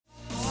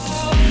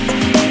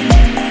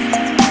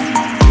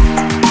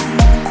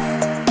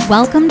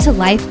Welcome to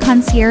Life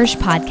Concierge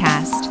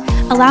Podcast.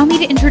 Allow me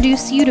to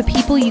introduce you to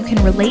people you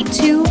can relate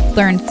to,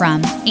 learn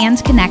from, and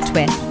connect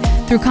with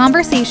through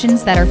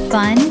conversations that are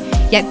fun,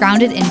 yet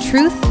grounded in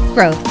truth,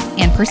 growth,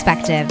 and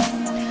perspective.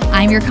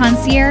 I'm your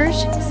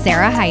concierge,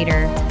 Sarah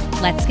Hyder.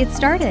 Let's get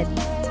started.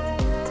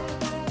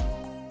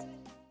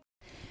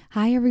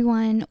 Hi,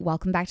 everyone.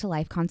 Welcome back to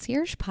Life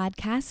Concierge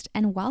Podcast,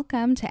 and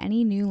welcome to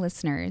any new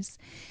listeners.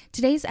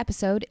 Today's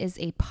episode is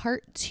a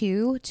part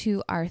 2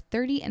 to our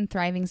 30 and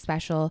Thriving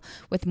special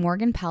with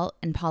Morgan Pelt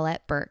and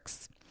Paulette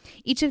Burks.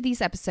 Each of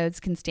these episodes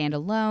can stand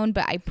alone,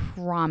 but I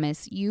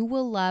promise you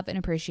will love and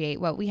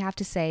appreciate what we have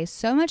to say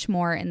so much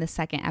more in the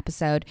second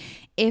episode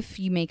if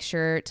you make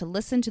sure to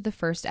listen to the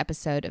first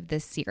episode of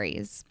this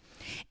series.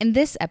 In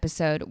this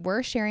episode,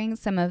 we're sharing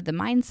some of the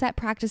mindset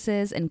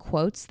practices and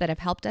quotes that have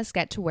helped us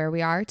get to where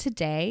we are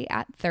today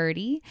at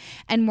 30,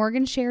 and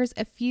Morgan shares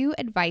a few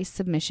advice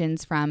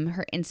submissions from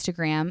her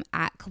Instagram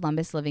at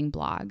Columbus Living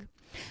Blog.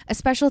 A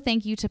special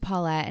thank you to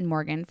Paulette and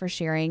Morgan for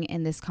sharing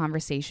in this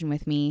conversation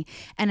with me,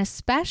 and a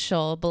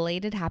special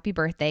belated happy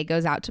birthday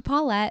goes out to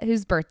Paulette,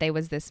 whose birthday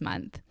was this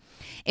month.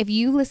 If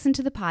you listen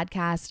to the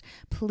podcast,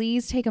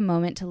 please take a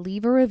moment to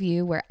leave a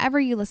review wherever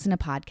you listen to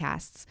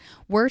podcasts.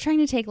 We're trying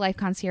to take Life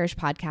Concierge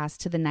Podcast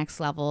to the next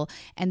level,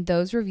 and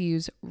those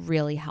reviews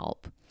really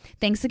help.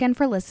 Thanks again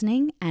for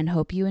listening, and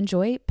hope you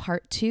enjoy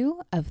part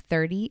 2 of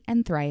 30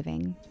 and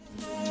Thriving.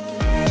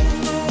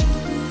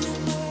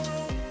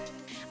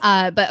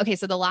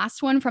 So the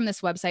last one from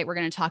this website we're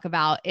going to talk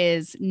about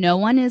is no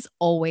one is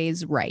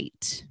always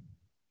right.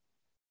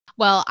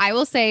 Well, I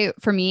will say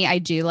for me, I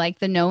do like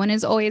the no one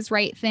is always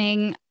right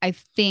thing. I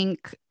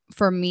think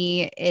for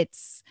me,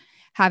 it's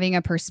having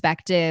a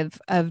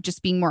perspective of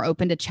just being more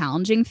open to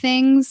challenging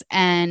things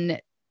and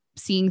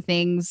seeing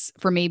things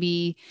for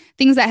maybe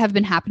things that have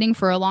been happening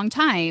for a long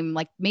time.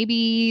 Like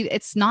maybe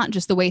it's not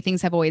just the way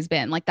things have always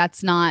been. Like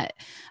that's not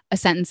a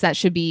sentence that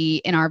should be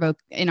in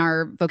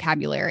our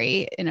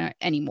vocabulary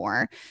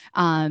anymore.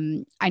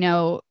 I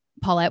know,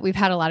 Paulette, we've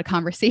had a lot of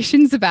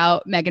conversations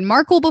about Meghan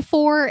Markle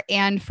before.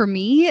 And for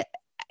me,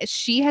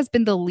 she has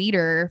been the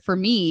leader for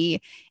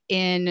me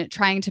in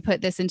trying to put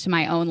this into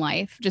my own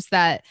life. Just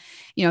that,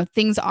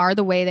 things are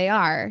the way they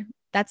are.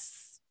 That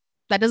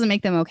doesn't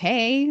make them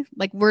okay.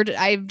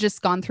 I've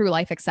just gone through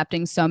life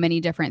accepting so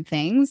many different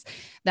things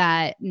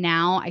that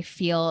now I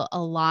feel a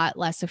lot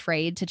less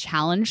afraid to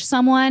challenge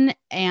someone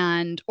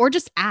or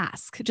just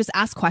ask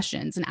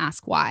questions and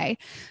ask why.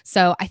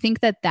 So I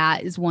think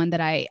that is one that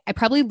I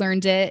probably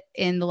learned it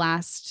in the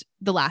last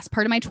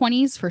part of my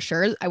 20s for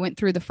sure. I went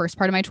through the first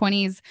part of my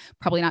 20s,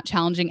 probably not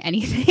challenging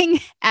anything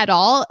at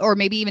all, or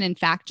maybe even in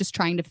fact, just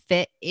trying to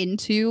fit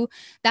into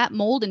that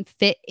mold and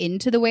fit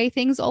into the way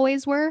things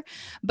always were.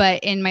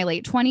 But in my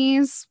late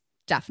 20s,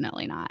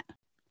 definitely not.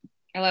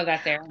 I love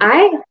that, Sarah.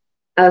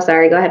 Oh,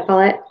 sorry. Go ahead,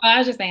 Paulette. I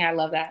was just saying, I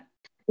love that.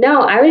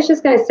 No, I was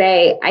just going to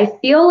say, I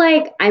feel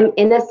like I'm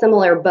in a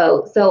similar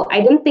boat. So I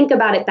didn't think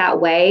about it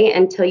that way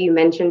until you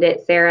mentioned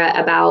it, Sarah,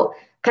 about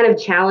kind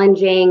of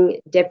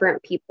challenging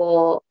different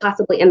people,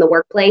 possibly in the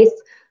workplace.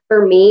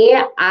 For me,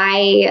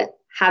 I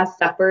have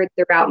suffered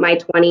throughout my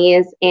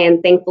 20s,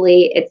 and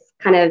thankfully it's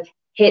kind of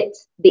hit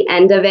the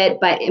end of it,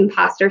 but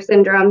imposter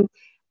syndrome.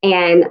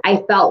 And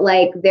I felt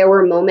like there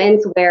were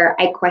moments where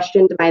I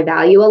questioned my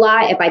value a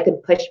lot if I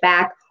could push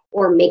back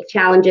or make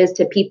challenges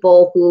to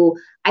people who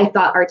I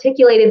thought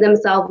articulated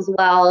themselves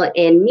well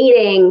in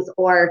meetings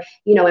or,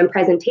 in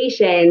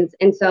presentations.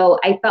 And so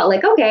I felt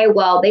like, okay,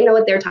 well, they know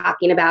what they're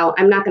talking about.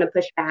 I'm not going to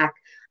push back.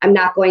 I'm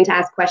not going to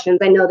ask questions.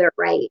 I know they're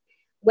right.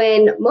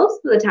 When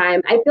most of the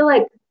time, I feel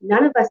like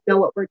none of us know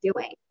what we're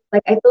doing.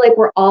 Like, I feel like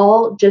we're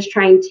all just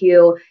trying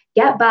to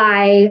get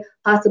by,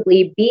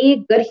 possibly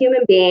be good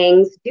human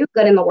beings, do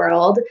good in the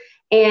world.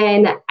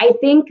 And I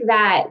think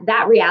that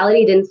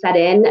reality didn't set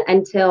in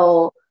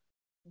until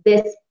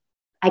this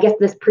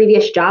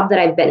previous job that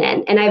I've been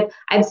in. And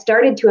I've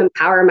started to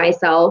empower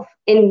myself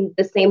in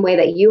the same way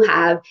that you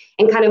have,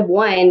 and kind of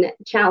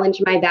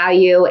challenge my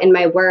value and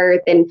my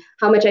worth and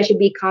how much I should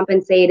be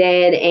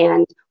compensated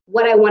and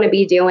what I want to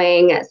be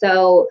doing.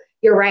 So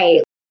you're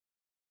right.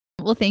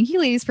 Well, thank you,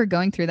 ladies, for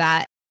going through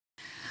that.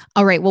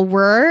 All right. Well,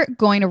 we're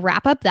going to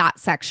wrap up that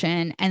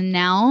section and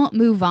now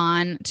move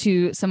on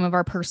to some of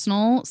our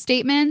personal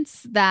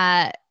statements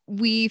that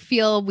we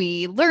feel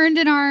we learned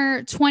in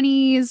our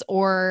 20s,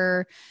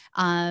 or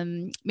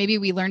maybe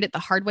we learned it the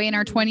hard way in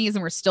our 20s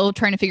and we're still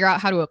trying to figure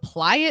out how to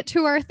apply it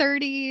to our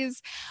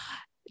 30s.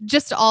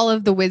 Just all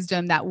of the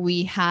wisdom that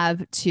we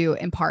have to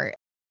impart.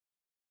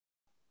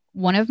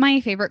 One of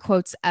my favorite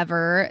quotes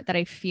ever that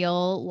I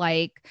feel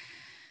like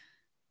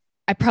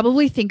I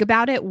probably think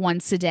about it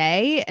once a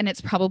day, and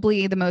it's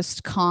probably the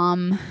most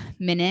calm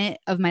minute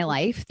of my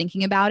life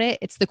thinking about it.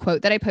 It's the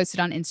quote that I posted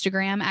on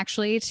Instagram,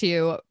 actually,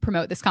 to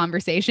promote this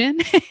conversation.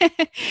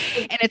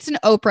 And it's an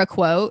Oprah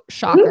quote,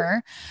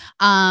 shocker.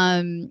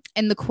 And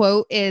the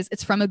quote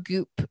it's from a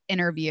Goop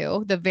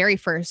interview, the very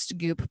first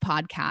Goop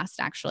podcast,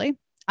 actually.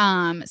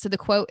 So the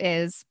quote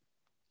is,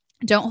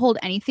 "Don't hold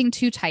anything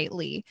too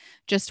tightly.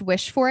 Just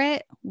wish for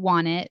it,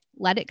 want it,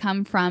 let it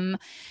come from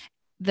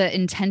the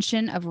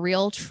intention of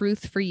real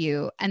truth for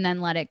you, and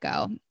then let it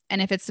go.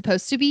 And if it's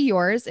supposed to be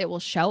yours, it will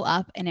show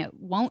up, and it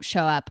won't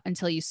show up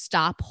until you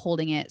stop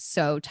holding it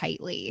so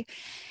tightly.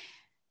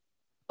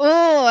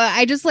 Oh,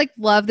 I just like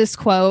love this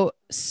quote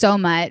so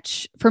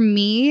much. For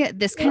me,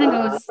 this kind of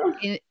goes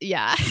in,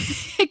 yeah,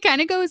 it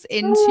kind of goes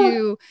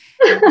into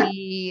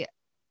the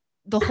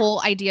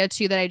whole idea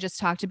too that I just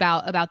talked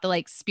about the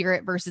like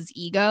spirit versus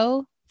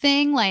ego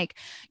thing. Like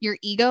your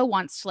ego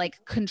wants to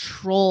like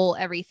control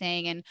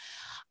everything, and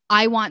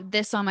I want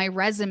this on my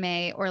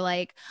resume, or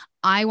like,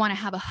 I want to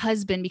have a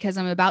husband because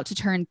I'm about to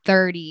turn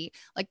 30.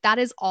 Like that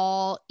is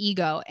all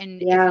ego.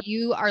 And if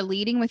you are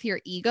leading with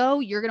your ego,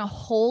 you're going to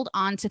hold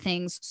on to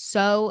things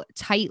so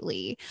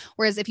tightly.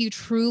 Whereas if you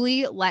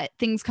truly let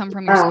things come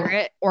from your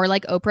spirit, or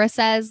like Oprah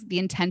says, the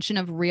intention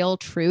of real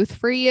truth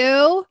for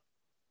you.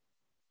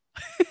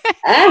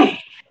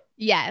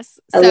 Yes.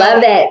 I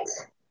love it.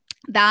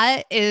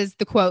 That is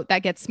the quote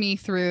that gets me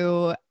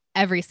through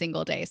every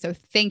single day. So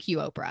thank you,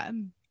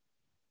 Oprah.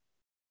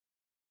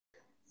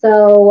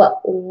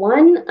 So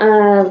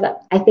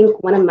I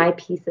think one of my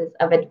pieces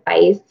of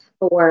advice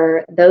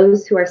for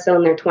those who are still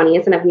in their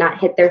 20s and have not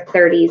hit their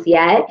 30s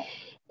yet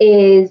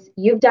is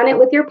you've done it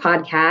with your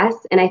podcast.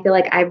 And I feel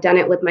like I've done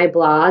it with my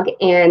blog,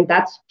 and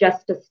that's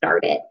just to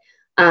start it.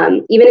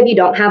 Even if you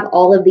don't have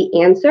all of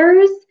the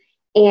answers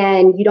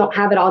and you don't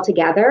have it all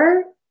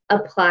together,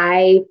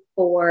 apply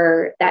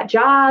for that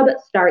job,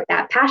 start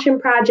that passion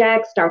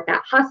project, start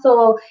that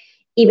hustle.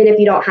 Even if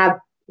you don't have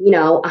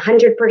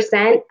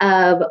 100%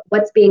 of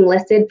what's being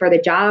listed for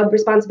the job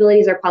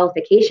responsibilities or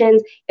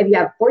qualifications. If you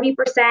have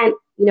 40%,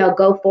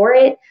 go for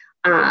it.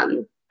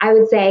 I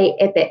would say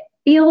if it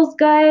feels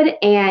good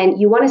and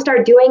you want to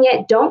start doing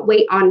it, don't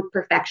wait on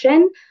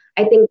perfection.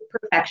 I think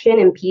perfection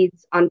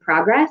impedes on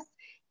progress.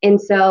 And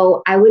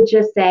so I would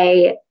just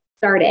say,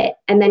 start it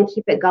and then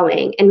keep it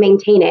going and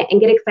maintain it and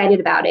get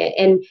excited about it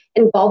and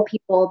involve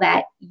people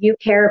that you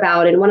care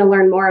about and want to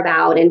learn more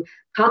about and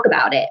talk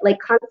about it. Like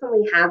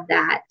constantly have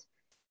that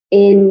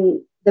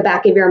in the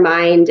back of your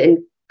mind and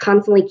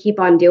constantly keep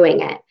on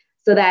doing it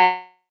so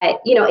that,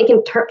 it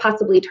can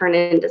possibly turn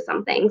into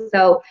something.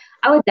 So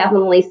I would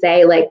definitely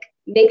say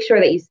make sure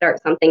that you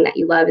start something that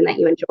you love and that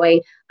you enjoy,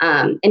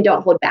 and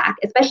don't hold back,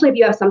 especially if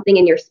you have something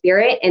in your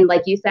spirit. And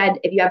like you said,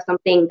 if you have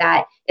something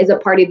that is a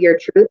part of your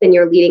truth and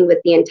you're leading with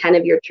the intent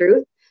of your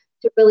truth,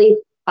 to really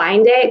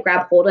find it,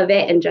 grab hold of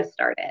it, and just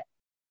start it.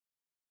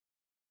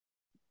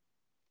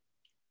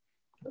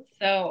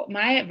 So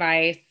my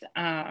advice,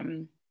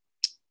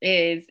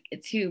 is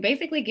to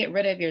basically get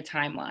rid of your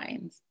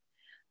timelines.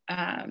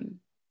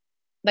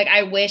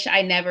 I wish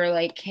I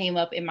never came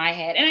up in my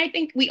head. And I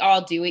think we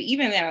all do it,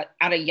 even at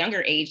a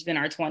younger age than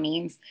our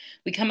 20s.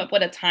 We come up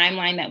with a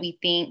timeline that we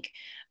think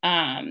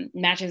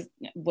matches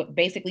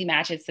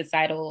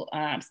societal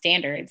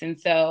standards. And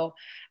so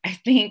I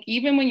think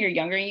even when you're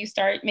younger and you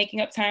start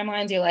making up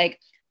timelines, you're like,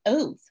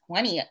 oh,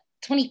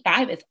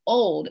 25 is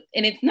old,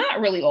 and it's not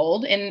really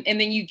old. And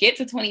then you get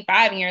to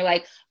 25 and you're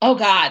like, oh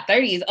God,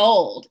 30 is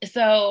old.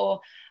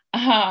 So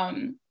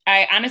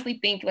I honestly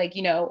think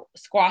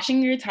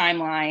squashing your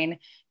timeline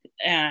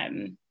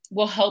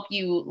will help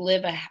you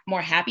live a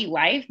more happy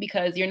life,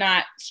 because you're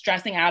not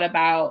stressing out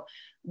about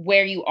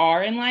where you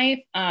are in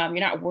life.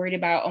 You're not worried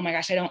about, oh my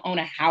gosh, I don't own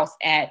a house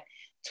at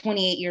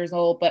 28 years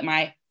old, but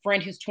my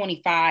friend who's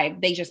 25,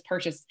 they just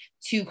purchased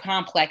 2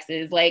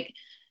 complexes.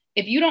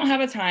 If you don't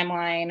have a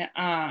timeline,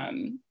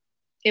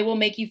 it will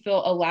make you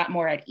feel a lot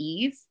more at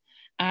ease.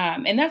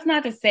 And that's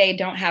not to say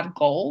don't have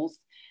goals.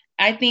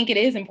 I think it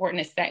is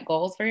important to set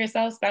goals for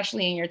yourself,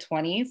 especially in your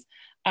 20s.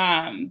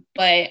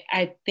 But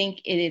I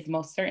think it is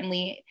most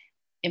certainly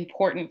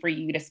important for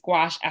you to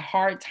squash a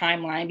hard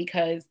timeline,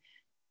 because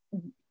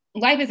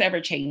life is ever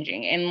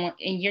changing, and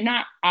you're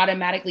not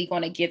automatically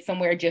going to get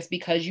somewhere just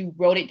because you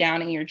wrote it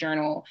down in your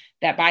journal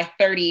that by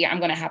 30, I'm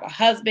going to have a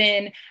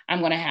husband,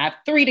 I'm going to have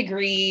 3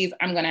 degrees,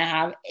 I'm going to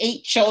have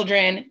 8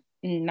 children,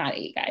 not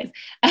 8 guys.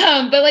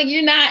 But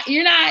you're not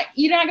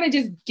going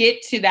to just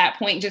get to that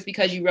point just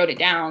because you wrote it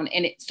down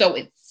and it's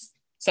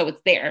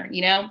there,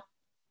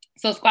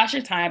 So squash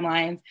your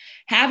timelines,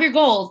 have your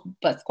goals,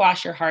 but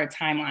squash your hard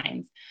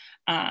timelines,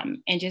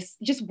 and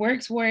just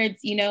work towards,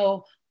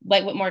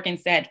 like what Morgan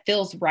said,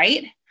 feels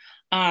right.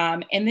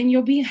 And then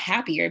you'll be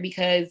happier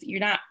because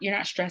you're not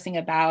stressing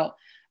about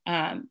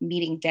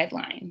meeting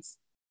deadlines.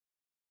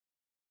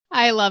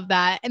 I love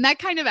that. And that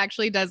kind of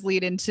actually does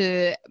lead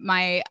into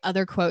my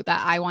other quote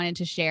that I wanted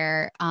to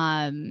share.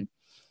 And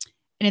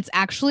it's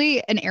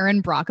actually an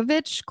Erin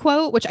Brockovich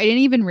quote, which I didn't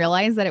even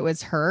realize that it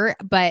was her,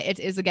 but it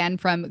is again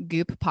from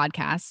Goop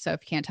podcast. So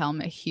if you can't tell, I'm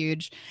a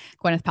huge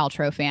Gwyneth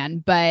Paltrow fan,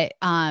 but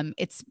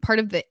it's part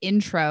of the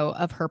intro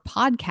of her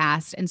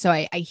podcast. And so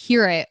I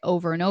hear it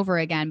over and over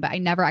again, but I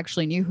never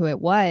actually knew who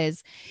it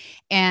was.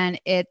 And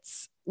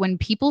it's, when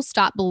people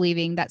stop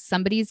believing that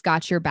somebody's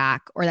got your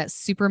back or that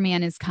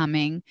Superman is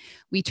coming,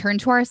 we turn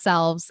to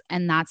ourselves,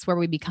 and that's where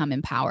we become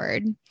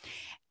empowered.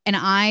 And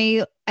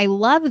I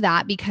love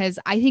that, because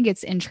I think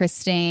it's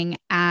interesting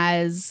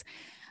as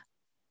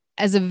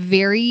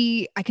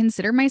I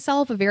consider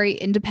myself a very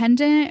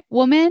independent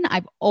woman.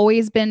 I've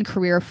always been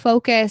career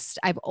focused.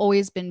 I've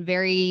always been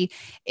very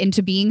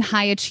into being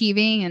high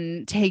achieving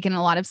and taking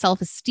a lot of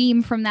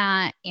self-esteem from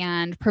that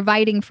and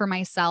providing for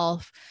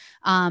myself.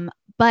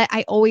 But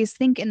I always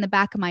think in the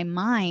back of my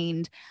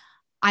mind,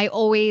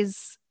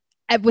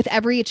 with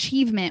every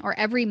achievement or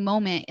every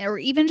moment, or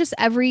even just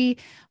every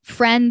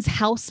friend's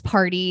house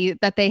party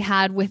that they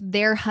had with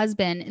their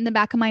husband, in the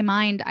back of my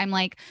mind, I'm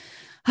like,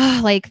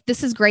 oh, like,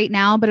 this is great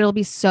now, but it'll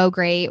be so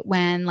great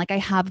when like I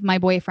have my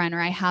boyfriend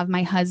or I have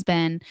my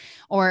husband,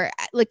 or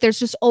like, there's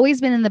just always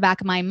been in the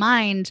back of my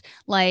mind,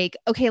 like,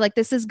 okay, like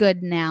this is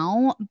good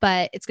now,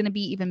 but it's going to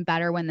be even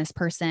better when this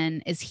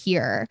person is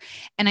here.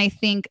 And I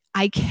think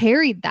I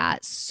carried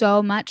that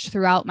so much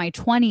throughout my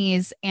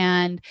 20s,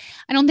 and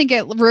I don't think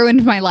it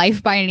ruined my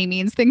life by any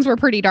means. Things were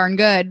pretty darn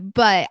good,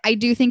 but I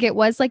do think it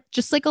was like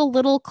just like a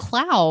little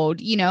cloud,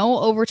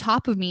 over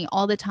top of me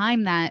all the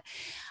time, that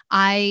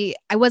I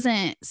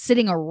wasn't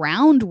sitting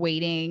around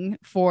waiting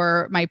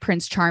for my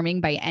Prince Charming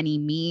by any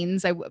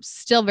means. I was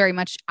still very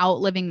much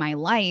out living my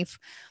life.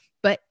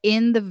 But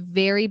in the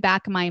very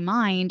back of my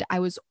mind,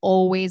 I was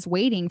always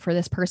waiting for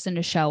this person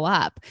to show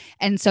up.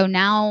 And so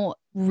now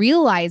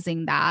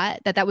realizing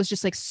that was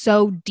just like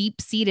so deep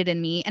seated in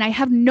me. And I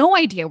have no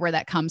idea where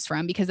that comes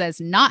from, because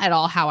that's not at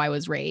all how I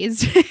was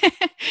raised.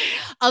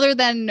 Other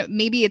than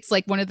maybe it's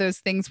like one of those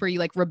things where you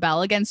like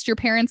rebel against your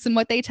parents and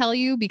what they tell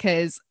you,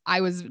 because I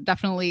was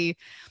definitely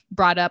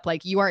brought up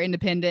like, you are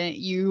independent,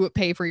 you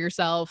pay for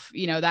yourself,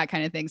 that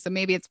kind of thing. So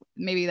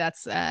maybe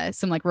that's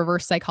some like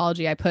reverse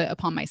psychology I put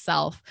upon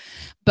myself.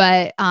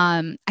 But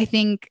I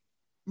think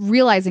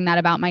realizing that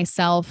about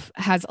myself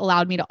has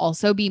allowed me to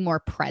also be more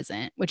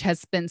present, which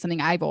has been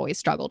something I've always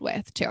struggled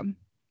with too.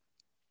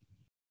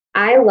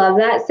 I love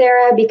that,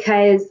 Sarah,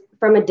 because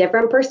from a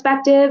different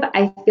perspective,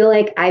 I feel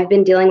like I've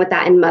been dealing with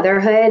that in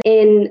motherhood.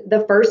 In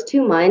the first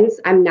 2 months,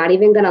 I'm not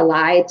even going to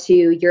lie to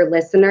your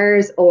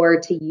listeners or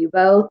to you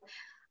both,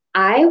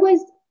 I was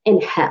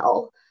in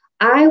hell.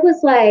 I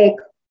was like,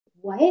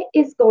 what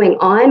is going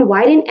on?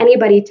 Why didn't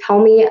anybody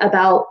tell me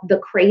about the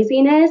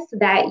craziness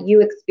that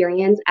you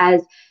experience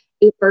as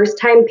a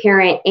first-time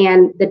parent,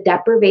 and the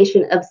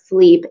deprivation of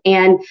sleep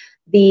and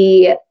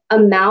the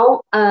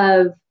amount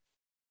of,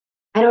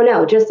 I don't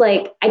know, just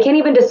like, I can't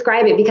even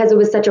describe it because it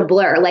was such a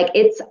blur. Like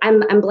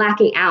I'm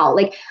blacking out.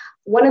 Like,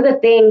 one of the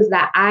things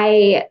that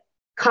I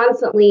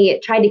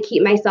constantly tried to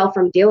keep myself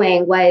from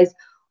doing was,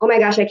 oh my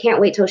gosh, I can't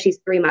wait till she's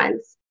 3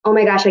 months. Oh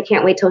my gosh, I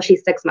can't wait till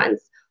she's 6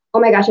 months. Oh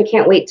my gosh, I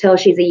can't wait till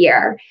she's a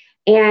year.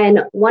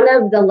 And one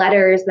of the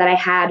letters that I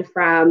had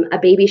from a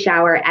baby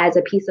shower as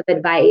a piece of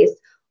advice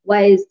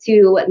was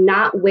to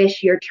not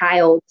wish your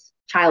child's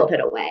childhood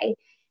away.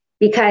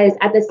 Because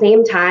at the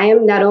same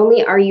time, not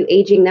only are you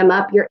aging them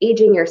up, you're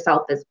aging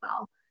yourself as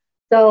well.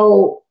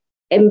 So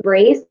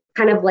embrace,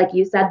 kind of like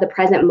you said, the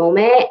present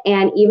moment.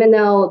 And even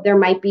though there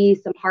might be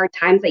some hard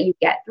times that you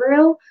get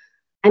through,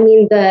 I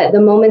mean, the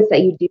moments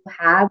that you do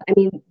have, I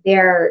mean,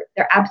 they're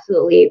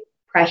absolutely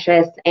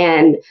precious,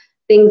 and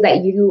things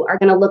that you are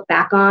going to look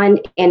back on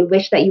and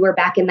wish that you were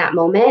back in that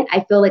moment.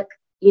 I feel like,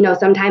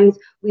 sometimes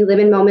we live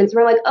in moments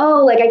where we're like,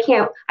 oh, like,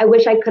 I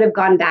wish I could have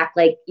gone back,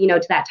 like,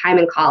 to that time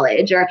in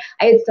college, or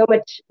I had so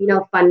much,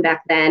 fun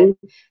back then.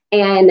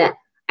 And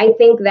I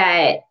think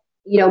that,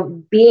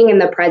 being in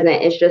the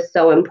present is just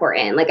so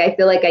important. Like, I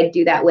feel like I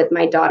do that with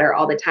my daughter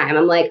all the time.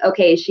 I'm like,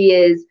 okay, she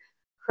is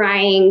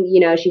crying,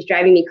 she's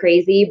driving me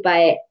crazy,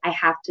 but I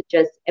have to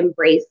just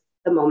embrace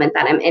the moment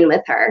that I'm in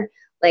with her.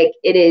 Like,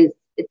 it's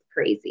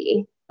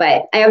crazy.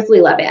 But I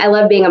absolutely love it. I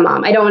love being a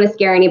mom. I don't want to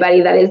scare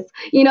anybody that is,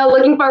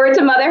 looking forward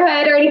to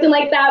motherhood or anything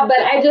like that. But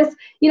I just,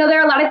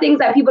 there are a lot of things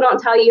that people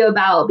don't tell you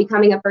about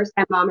becoming a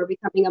first-time mom, or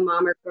becoming a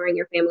mom, or growing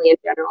your family in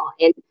general.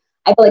 And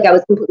I feel like I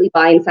was completely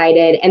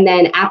blindsided. And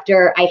then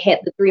after I hit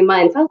the 3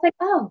 months, I was like,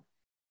 oh,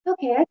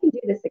 okay, I can do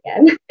this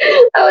again.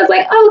 I was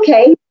like, oh,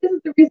 okay, this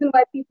is the reason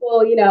why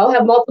people,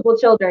 have multiple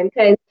children,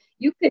 because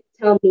you could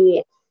tell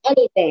me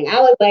anything.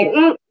 I was like,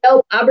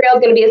 nope,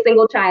 Abrielle's going to be a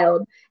single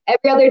child.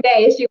 Every other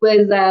day she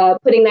was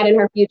putting that in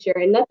her future,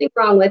 and nothing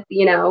wrong with,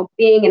 being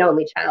an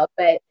only child.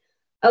 But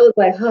I was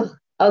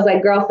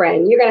like,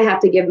 girlfriend, you're going to have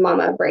to give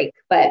mama a break.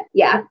 But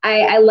yeah,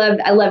 I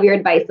love your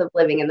advice of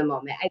living in the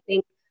moment. I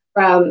think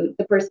from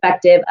the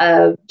perspective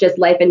of just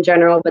life in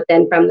general, but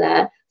then from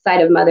the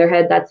side of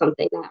motherhood, that's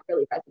something that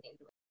really resonates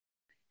with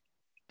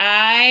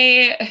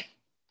me.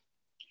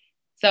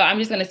 So I'm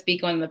just going to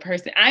speak on the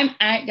person. I'm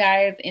at,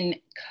 guys, in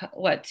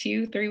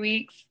 2-3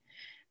 weeks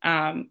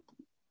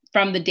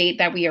from the date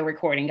that we are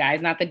recording,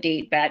 guys, not the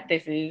date that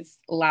this is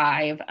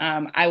live.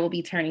 I will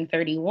be turning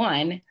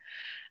 31.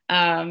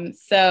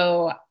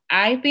 So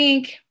I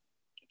think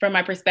from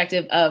my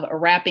perspective of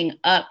wrapping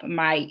up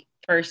my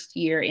first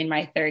year in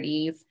my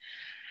 30s,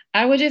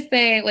 I would just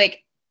say,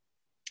 like,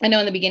 I know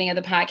in the beginning of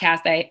the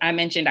podcast, I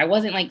mentioned I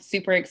wasn't like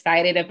super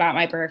excited about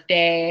my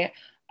birthday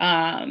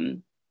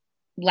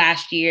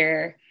last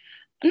year.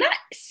 I'm not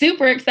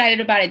super excited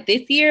about it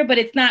this year, but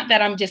it's not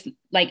that I'm just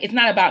like, it's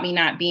not about me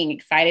not being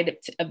excited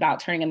about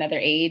turning another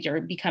age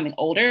or becoming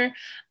older.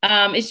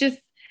 It's just,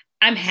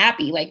 I'm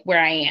happy like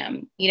where I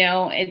am,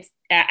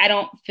 I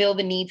don't feel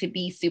the need to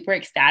be super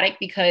ecstatic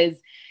because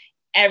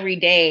every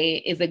day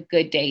is a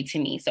good day to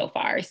me so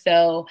far.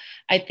 So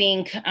I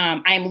think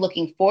I'm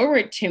looking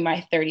forward to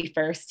my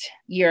 31st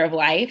year of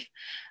life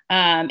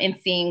and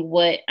seeing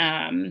what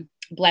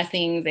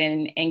blessings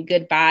and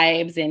good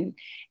vibes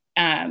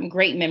and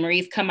great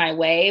memories come my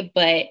way.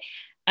 But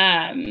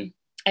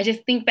I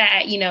just think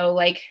that,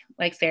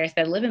 like Sarah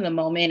said, live in the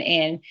moment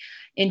and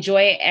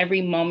enjoy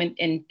every moment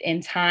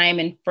in time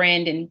and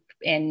friend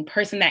and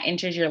person that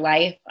enters your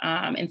life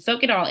and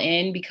soak it all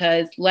in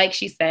because like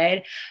she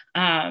said,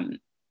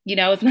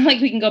 it's not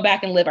like we can go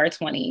back and live our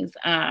 20s.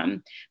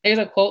 There's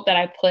a quote that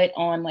I put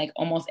on like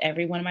almost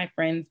every one of my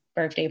friends'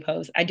 birthday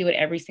posts. I do it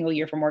every single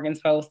year for Morgan's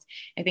Post.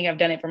 I think I've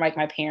done it for like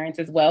my parents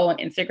as well on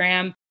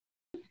Instagram.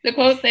 The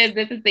quote says,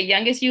 "This is the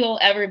youngest you will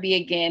ever be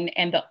again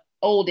and the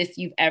oldest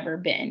you've ever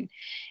been."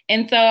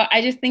 And so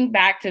I just think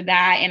back to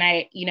that and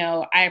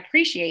I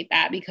appreciate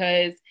that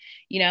because,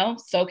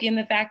 soak in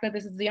the fact that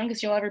this is the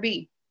youngest you'll ever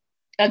be.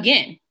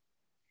 Again,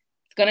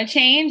 it's going to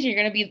change.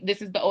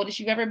 This is the oldest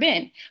you've ever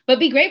been, but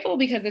be grateful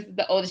because this is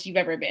the oldest you've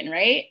ever been,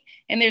 right?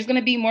 And there's going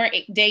to be more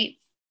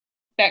dates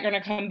that are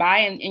going to come by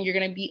and you're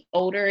going to be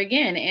older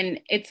again. And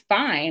it's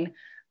fine.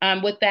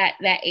 With that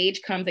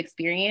age comes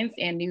experience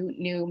and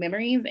new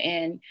memories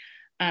and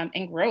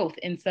growth.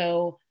 And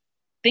so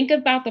think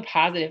about the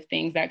positive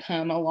things that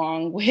come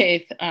along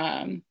with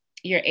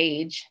your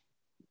age,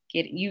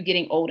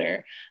 getting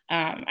older.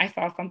 I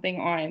saw something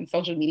on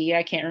social media.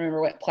 I can't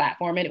remember what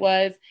platform it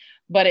was,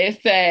 but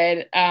it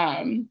said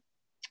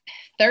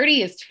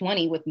 30 is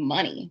 20 with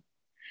money.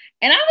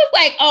 And I was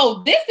like,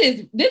 oh,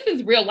 this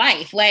is real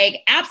life.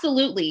 Like,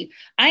 absolutely.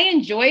 I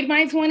enjoyed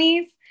my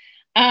 20s,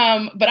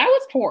 but I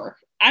was poor.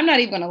 I'm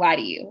not even going to lie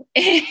to you.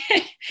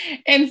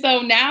 And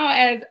so now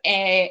as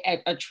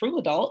a true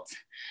adult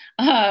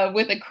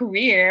with a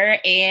career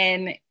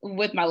and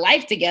with my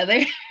life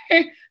together,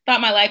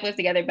 thought my life was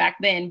together back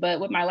then, but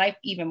with my life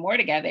even more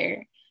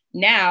together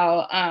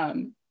now,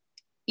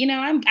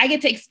 I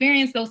get to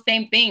experience those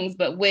same things,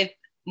 but with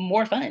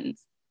more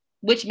funds,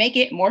 which make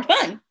it more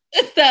fun.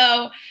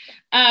 So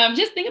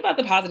just think about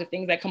the positive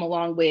things that come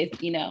along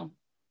with,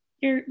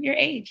 your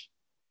age.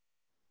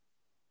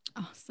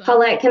 Awesome.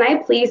 Paulette, can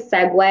I please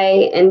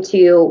segue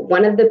into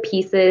one of the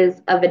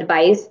pieces of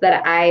advice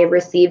that I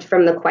received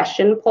from the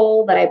question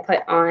poll that I put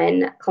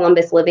on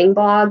Columbus Living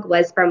blog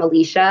was from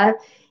Alicia.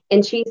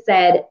 And she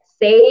said,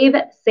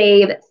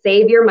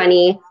 save your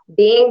money.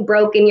 Being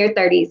broke in your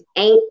 30s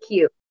ain't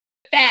cute.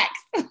 Facts.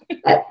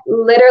 That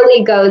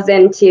literally goes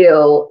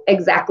into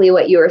exactly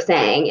what you were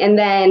saying. And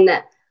then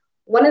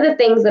one of the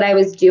things that I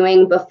was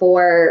doing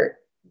before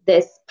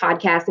this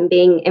podcast and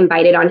being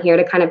invited on here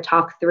to kind of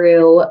talk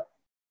through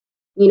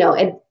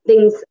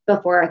things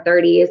before our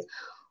 30s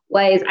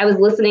was I was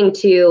listening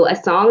to a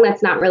song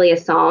that's not really a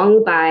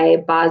song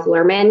by Baz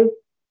Luhrmann,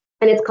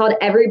 and it's called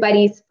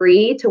Everybody's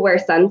Free to Wear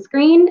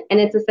Sunscreen. And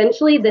it's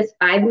essentially this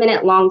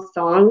 5-minute long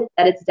song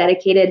that it's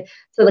dedicated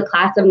to the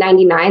class of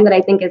 99 that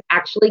I think is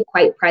actually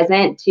quite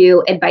present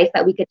to advice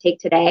that we could take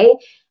today.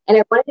 And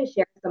I wanted to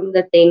share some of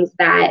the things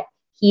that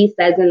he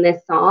says in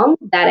this song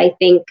that I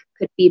think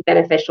could be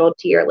beneficial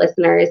to your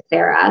listeners,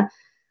 Sarah.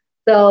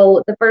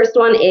 So the first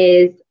one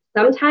is,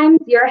 sometimes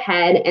you're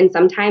ahead and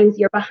sometimes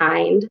you're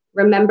behind.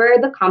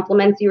 Remember the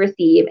compliments you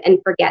receive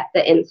and forget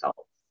the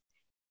insults.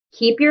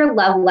 Keep your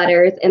love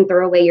letters and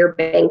throw away your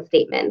bank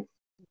statements.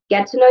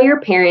 Get to know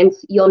your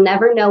parents. You'll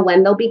never know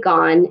when they'll be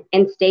gone,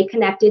 and stay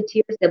connected to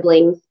your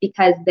siblings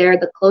because they're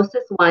the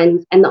closest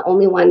ones and the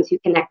only ones who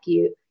can connect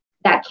you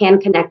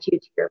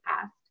to your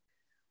past.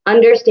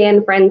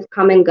 Understand friends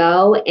come and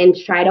go and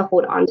try to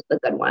hold on to the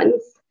good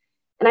ones.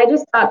 And I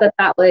just thought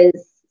that was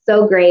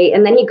so great.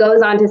 And then he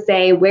goes on to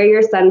say, wear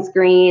your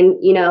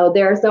sunscreen.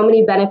 There are so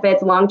many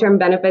benefits, long-term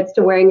benefits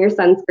to wearing your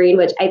sunscreen,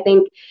 which I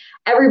think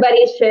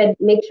everybody should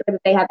make sure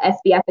that they have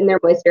SPF in their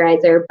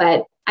moisturizer.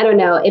 But I don't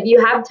know, if you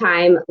have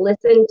time,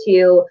 listen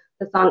to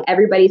the song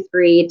Everybody's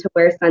Free to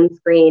Wear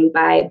Sunscreen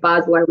by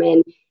Baz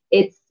Luhrmann.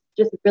 It's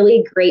just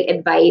really great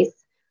advice.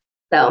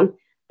 So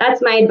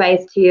that's my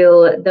advice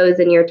to those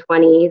in your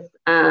 20s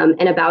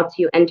and about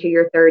to enter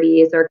your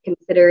 30s or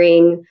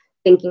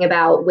thinking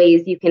about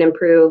ways you can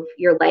improve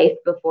your life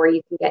before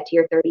you can get to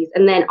your 30s.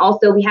 And then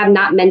also, we have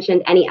not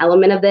mentioned any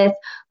element of this,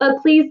 but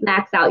please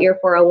max out your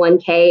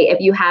 401k if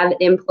you have an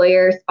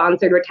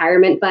employer-sponsored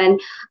retirement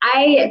fund.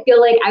 I feel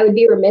like I would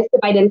be remiss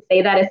if I didn't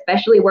say that,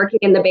 especially working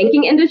in the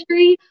banking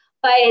industry,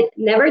 but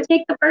never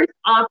take the first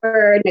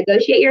offer,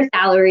 negotiate your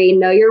salary,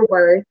 know your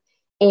worth,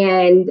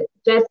 and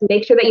just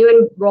make sure that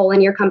you enroll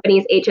in your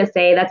company's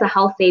HSA. That's a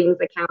health savings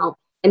account.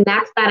 And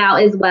max that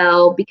out as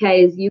well,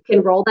 because you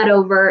can roll that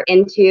over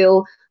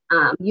into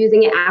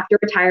using it after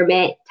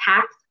retirement,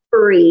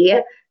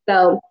 tax-free.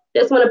 So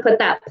just want to put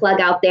that plug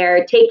out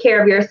there. Take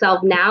care of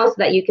yourself now so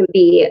that you can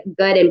be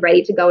good and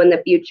ready to go in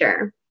the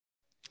future.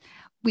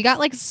 We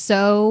got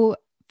so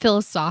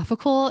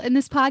philosophical in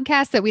this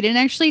podcast that we didn't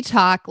actually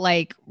talk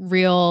like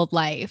real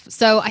life.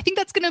 So I think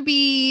that's going to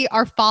be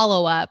our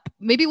follow-up.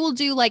 Maybe we'll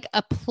do like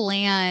a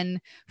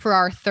plan for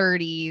our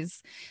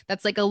 30s.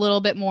 That's like a little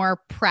bit more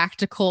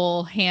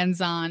practical,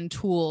 hands-on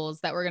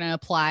tools that we're going to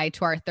apply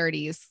to our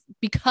 30s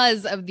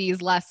because of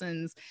these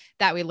lessons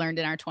that we learned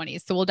in our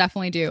 20s. So we'll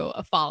definitely do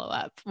a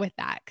follow-up with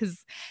that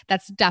because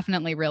that's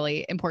definitely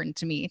really important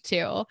to me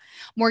too.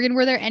 Morgan,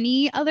 were there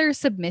any other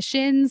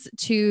submissions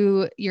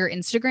to your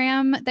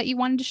Instagram that you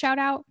wanted to shout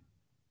out?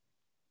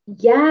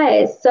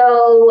 Yes.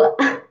 So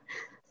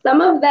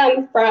some of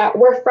them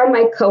were from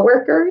my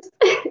coworkers,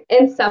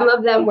 and some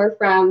of them were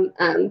from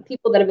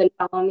people that have been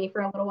following me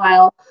for a little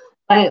while.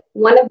 But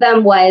one of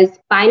them was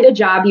find a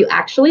job you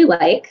actually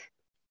like.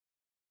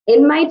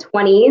 In my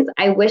 20s,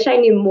 I wish I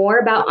knew more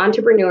about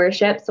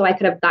entrepreneurship so I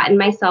could have gotten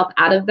myself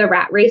out of the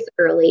rat race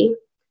early.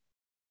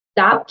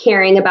 Stop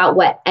caring about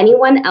what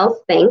anyone else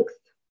thinks.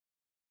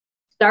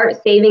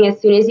 Start saving as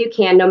soon as you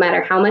can, no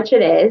matter how much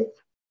it is.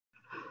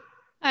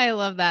 I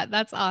love that.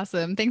 That's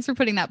awesome. Thanks for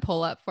putting that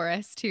poll up for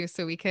us too,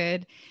 so we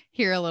could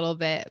hear a little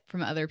bit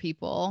from other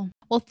people.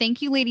 Well,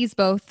 thank you ladies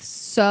both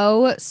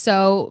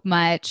so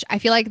much. I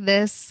feel like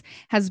this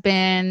has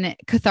been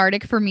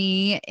cathartic for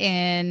me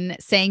in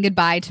saying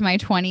goodbye to my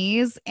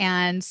 20s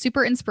and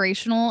super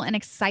inspirational and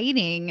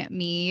exciting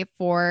me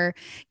for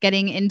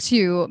getting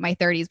into my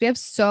 30s. We have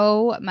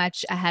so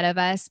much ahead of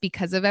us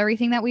because of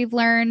everything that we've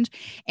learned.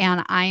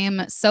 And I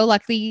am so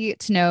lucky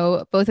to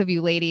know both of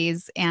you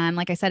ladies. And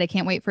like I said, I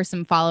can't wait for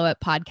some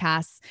follow-up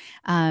podcasts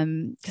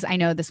because I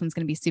know this one's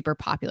going to be super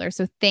popular.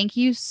 So thank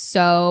you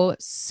so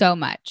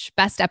much.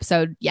 Best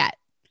episode yet.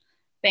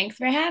 Thanks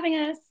for having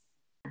us.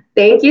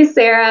 Thank you,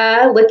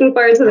 Sarah. Looking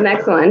forward to the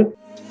next one.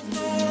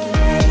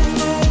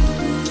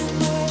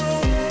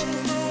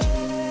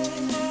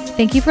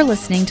 Thank you for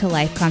listening to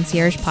Life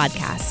Concierge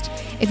Podcast.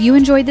 If you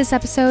enjoyed this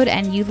episode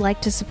and you'd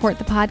like to support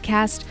the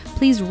podcast,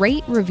 please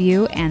rate,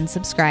 review, and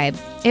subscribe.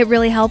 It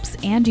really helps,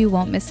 and you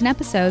won't miss an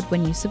episode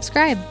when you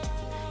subscribe.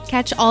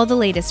 Catch all the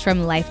latest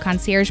from Life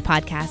Concierge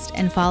Podcast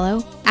and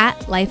follow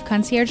 @Life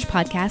Concierge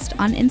Podcast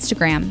on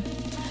Instagram.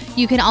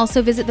 You can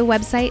also visit the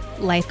website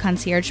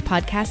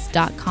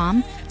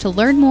lifeconciergepodcast.com to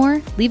learn more,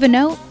 leave a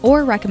note,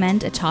 or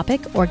recommend a topic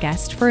or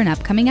guest for an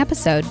upcoming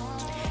episode.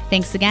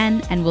 Thanks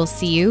again, and we'll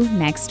see you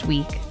next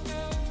week.